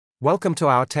Welcome to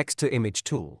our text-to-image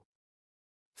tool.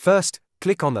 First,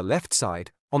 click on the left side,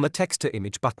 on the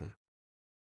text-to-image button.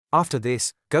 After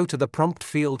this, go to the prompt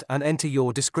field and enter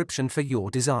your description for your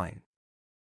design.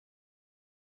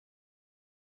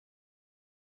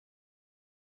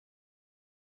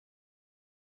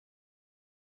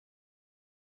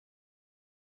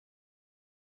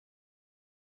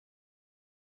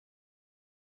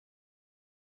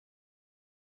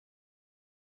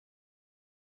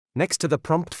 Next to the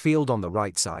prompt field on the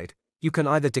right side, you can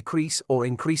either decrease or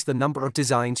increase the number of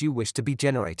designs you wish to be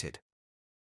generated.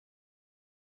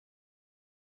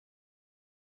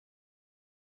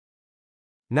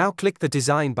 Now click the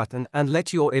design button and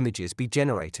let your images be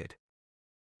generated.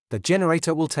 The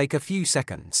generator will take a few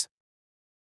seconds.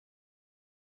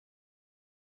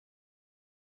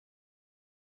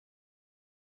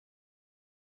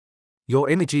 Your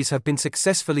images have been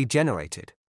successfully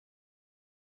generated.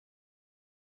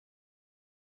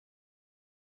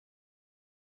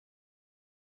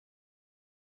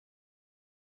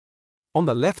 On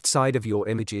the left side of your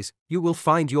images, you will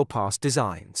find your past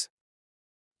designs.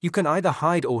 You can either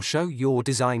hide or show your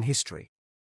design history.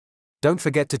 Don't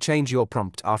forget to change your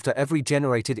prompt after every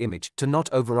generated image to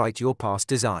not overwrite your past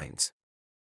designs.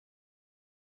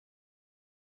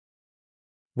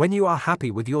 When you are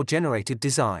happy with your generated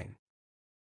design,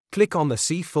 click on the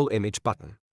See Full Image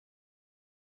button.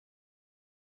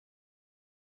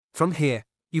 From here,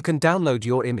 you can download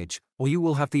your image, or you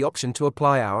will have the option to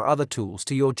apply our other tools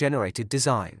to your generated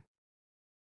design.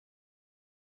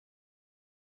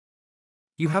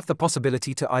 You have the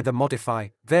possibility to either modify,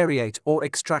 variate, or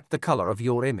extract the color of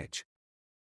your image.